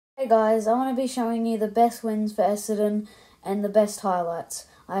Hey guys, I want to be showing you the best wins for Essendon and the best highlights.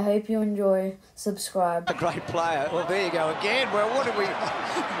 I hope you enjoy. Subscribe. A great player. Well, there you go again. Well,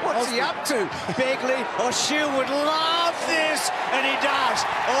 what's he up to? Begley or Shield would love this, and he does.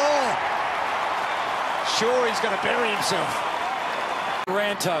 Oh, sure he's going to bury himself.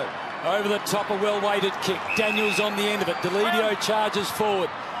 Ranto over the top, a well-weighted kick. Daniels on the end of it. Deledio charges forward.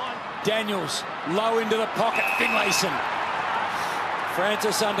 Daniels low into the pocket. Finlayson.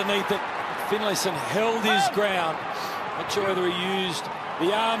 Francis underneath it. Finlayson held his ground. Not sure whether he used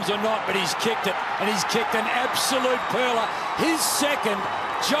the arms or not, but he's kicked it, and he's kicked an absolute pearler. His second.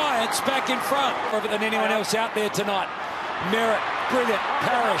 Giants back in front than anyone else out there tonight. Merritt, brilliant.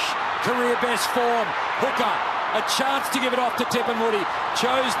 Parrish, career best form. Hooker, a chance to give it off to Tippenwoody.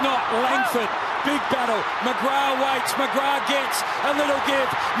 Chose not. Langford, big battle. McGrath waits. McGrath gets a little give.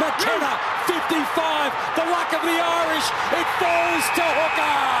 McKenna, 55. The luck of the Irish. It falls to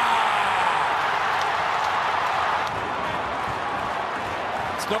Hooker.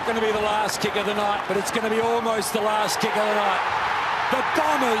 It's not going to be the last kick of the night, but it's going to be almost the last kick of the night. The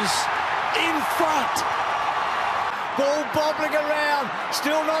Bombers in front. Ball bobbling around,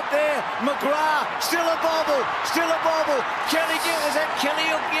 still not there. McGrath, still a bobble, still a bobble. Kelly, was that Kelly?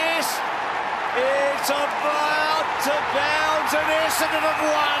 Yes. It's about to bounce, and Essendon have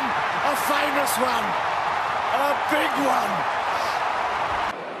won. A famous one, a big one.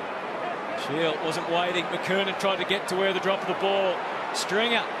 Shield wasn't waiting. McKernan tried to get to where the drop of the ball.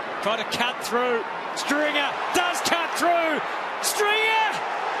 Stringer tried to cut through. Stringer does cut through. Stringer!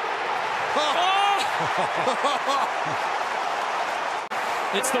 Oh!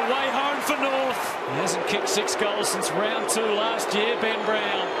 It's the way home for North. He hasn't kicked 6 goals since round 2 last year, Ben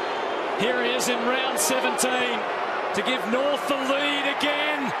Brown. Here he is in round 17 to give North the lead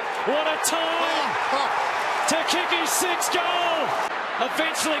again. What a time to kick his 6th goal.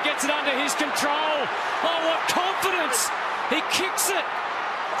 Eventually gets it under his control. Oh, what confidence. He kicks it.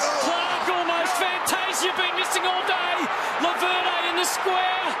 Clark almost. Fantasia been missing all day. Laverde in the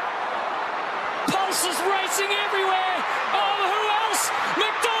square. Pulses racing everywhere. Oh, who else?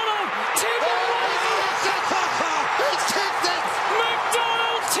 McDonald. Tippenwoody. He's kicked it.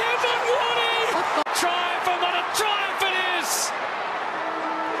 McDonald. Tippenwoody. Triumph, and what a triumph it is.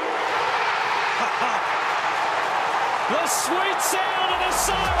 The sweet sound of the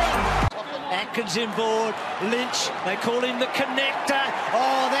siren. Atkins inboard, Lynch, they call him the connector.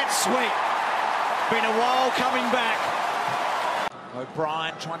 Oh, that's sweet. Been a while coming back.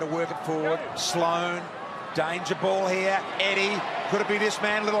 O'Brien trying to work it forward. Sloan, danger ball here. Eddie, could it be this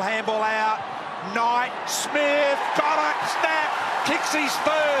man? Little handball out. Knight, Smith, got it, snap, kicks his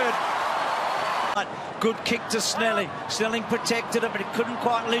 3rd. Good kick to Snelling. Snelling protected it, but he couldn't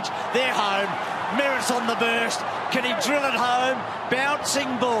quite Lynch. They're home. Merritt's on the burst. Can he drill it home? Bouncing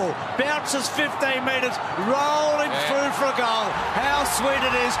ball. Bounces 15 metres. Rolling through for a goal. How sweet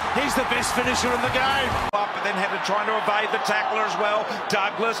it is. He's the best finisher in the game. But then had to try to evade the tackler as well.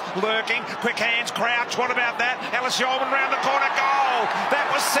 Douglas lurking. Quick hands. Crouch. What about that? Ellis Yeoman round the corner. Goal. That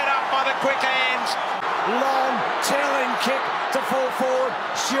was set up by the quick hands. Long, telling kick to fall forward.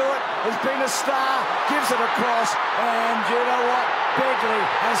 Stewart has been a star. Gives it across. And you know what? Begley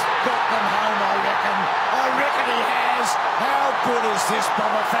has got them home, I reckon. I reckon he has. How good is this,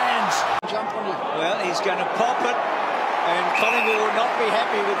 Bomber fans? Jump on it. Well, he's going to pop it, and Collingwood will not be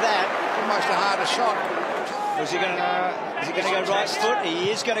happy with that. Almost a harder shot. Is he going to go right foot? He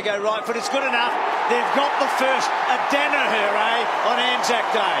is going to go right foot. It's good enough. They've got the first. A Danaher, on Anzac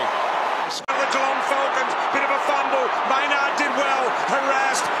Day. The Geelong Falcons, bit of a fumble. Maynard did well,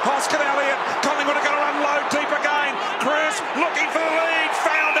 harassed. Hoskin Elliott, Collingwood are going to unload deep again. Chris looking for the lead,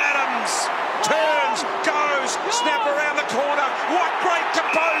 found Adams. Turns, goes, snap around the corner. What great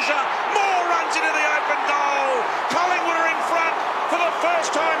composure. More runs into the open goal. Collingwood are in front for the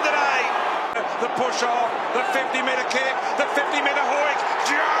first time today. The push off, the 50-metre kick, the 50-metre hoik.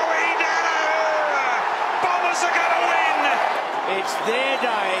 Joey Danaher. Bombers are going to win. It's their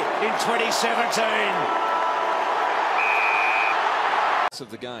day in 2017. Of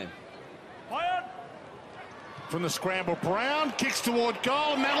the game. From the scramble, Brown kicks toward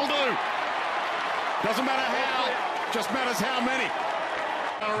goal, and that'll do. Doesn't matter how, just matters how many.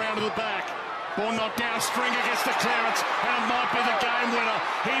 Around to the back. Ball knocked down, Stringer gets the clearance, and it might be the game winner.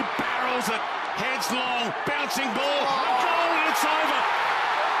 He barrels it, heads long, bouncing ball, a goal, and it's over.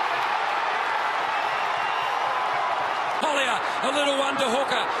 Collier, a little one to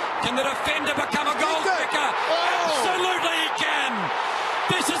Hooker. Can the defender become a goal kicker? Absolutely he can.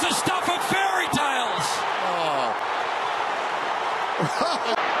 This is the stuff of fairy tales.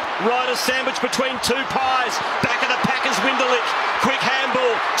 Ryder sandwiched between 2 pies. Back of the Packers, Winderlich. Quick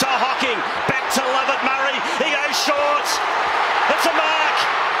handball to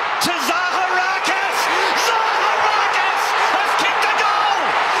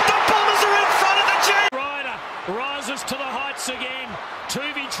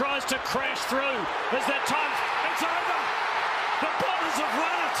Tuvey tries to crash through. There's that time. It's over. The Bombers have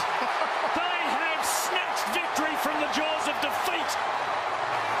won it. They have snatched victory from the jaws of defeat.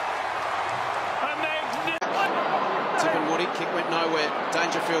 A magnificent. Tippenwoody, kick went nowhere.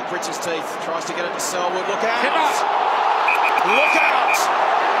 Dangerfield grits his teeth, tries to get it to Selwood. Look out! Look out!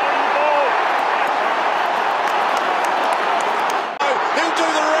 He'll do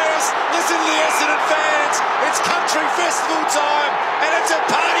the rest. Listen to the Essendon fans. It's country festival time, and it's a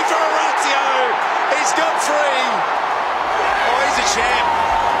party for Orazio. He's got 3. Oh, he's a champ.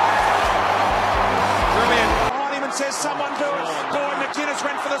 Brilliant. Behind him and says, someone do it. Boy, McInnes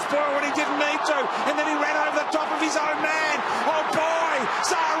went for the spoil when he didn't need to, and then he ran over the top of his own man. Oh boy,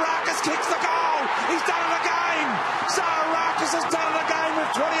 Zaharakis kicks the goal. He's done it again. Zaharakis has done it again with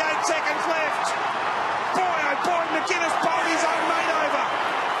 28 seconds left. Boy, oh boy, McInnes bowled his own mate over.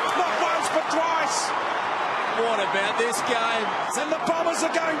 Not once, but twice. What about this game? And the Bombers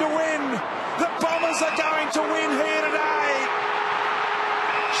are going to win. The Bombers are going to win here today.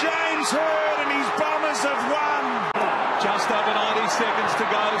 James Hird and his Bombers have won. Just over 90 seconds to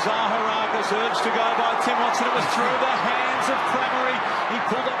go. Zaharakis urged to go by Tim Watson. It was through the hands of Crameri. He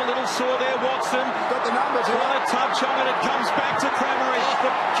pulled up a little sore there, Watson. Got the numbers. What a touch on it. It comes back to Crameri.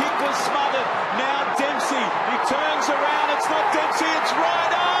 The kick was smothered. Now Dempsey. He turns around. It's not Dempsey. It's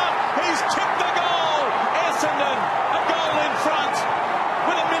Ryder. He's kicked the goal. Essendon, a goal in front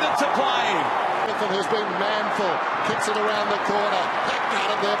with a minute to play. Has been manful, kicks it around the corner, hacked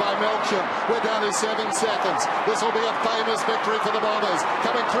out of there by Melksham. We're down to 7 seconds. This will be a famous victory for the Bombers.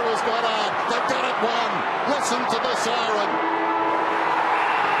 Coming through is Goddard. They've done it 1. Listen to the siren.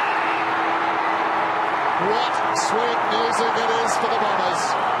 What sweet music it is for the Bombers.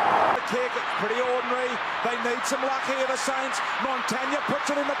 The kick, it's pretty ordinary. They need some luck here, the Saints. Montagna puts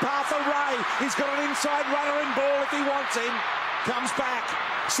it in the path of Ray. He's got an inside runner in ball if he wants him. Comes back.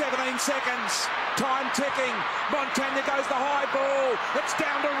 17 seconds. Time ticking. Montagna goes the high ball. It's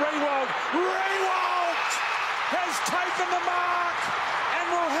down to Rewald. Rewald has taken the mark and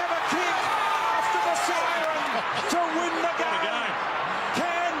will have a kick after the siren to win the game.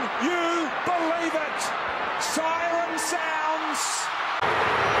 Can you believe it? Siren sounds.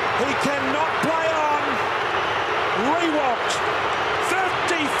 He cannot play on. Rewald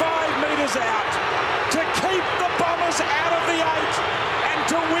 55 metres out to keep the Bombers out of the 8.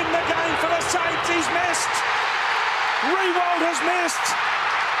 To win the game for the Saints. He's missed. Rewald has missed.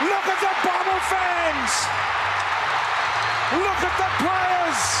 Look at the Bomber fans. Look at the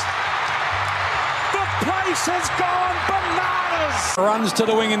players. The place has gone bananas. Runs to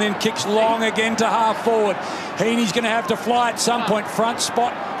the wing and then kicks long again to half forward. Heaney's going to have to fly at some point. Front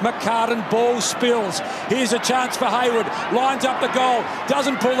spot. McCartan, ball spills. Here's a chance for Hayward. Lines up the goal.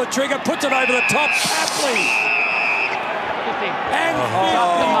 Doesn't pull the trigger. Puts it over the top. Tapley. And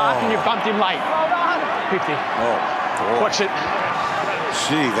Bumped the mark and you bumped him late. 50. Watch it.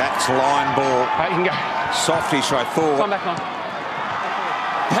 Gee, that's line ball. Right, you can go. Softy straight forward. Come back on.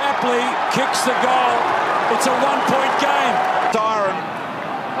 Papley kicks the goal. It's a 1-point game. Siren.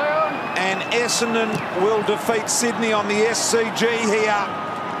 And Essendon will defeat Sydney on the SCG here.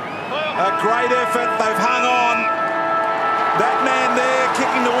 A great effort. They've hung on. That man there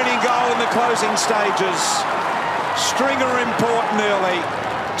kicking the winning goal in the closing stages. Stringer important early.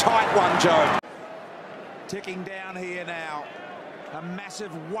 Tight one, Joe. Ticking down here now. A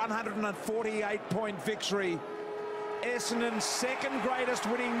massive 148-point victory. Essendon's second greatest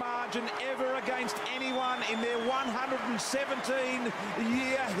winning margin ever against anyone in their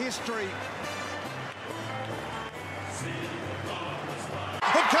 117-year history.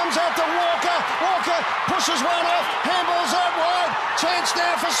 It comes out to Walker. Walker pushes one off. Handballs out wide. Chance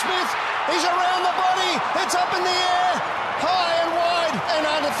now for Smith. He's around the body. It's up in the air. High and wide. And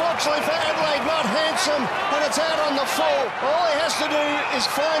unfortunately for Adelaide, not handsome. And it's out on the full. All he has to do is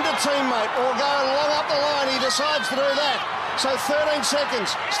find a teammate or go long up the line. He decides to do that. So 13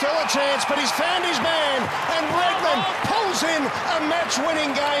 seconds. Still a chance, but he's found his man. And Redman pulls in a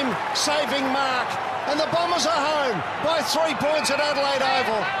match-winning game-saving mark. And the Bombers are home by 3 points at Adelaide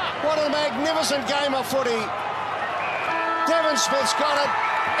Oval. What a magnificent game of footy. Devon Smith's got it.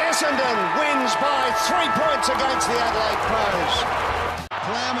 Essendon wins by 3 points against the Adelaide Crows.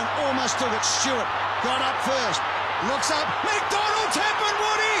 Plowman almost took it. Stewart got up first. Looks up. McDonald,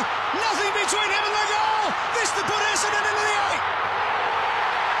 Tappenwoody. Nothing between him and the goal. This to put Essendon into the 8.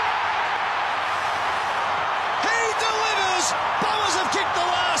 He delivers. Bombers have kicked the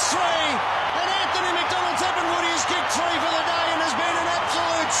last 3. And Anthony McDonald-Tappenwoody has kicked 3 for the day and has been an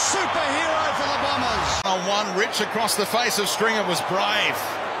absolute superhero for the Bombers. One rich across the face of Stringer was brave.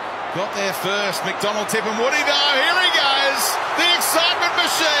 Got there first. McDonald, Tip and Woody though. Here he goes. The excitement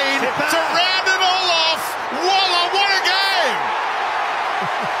machine to round it all off. Walla, what a game!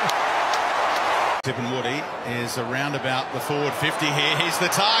 Tip and Woody is around about the forward 50 here. He's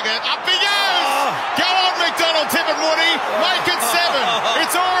the target. Up he goes! Go on, McDonald, Tip and Woody. Make it 7.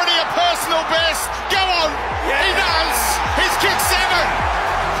 It's already a personal best. Go on. He does. He's kicked 7.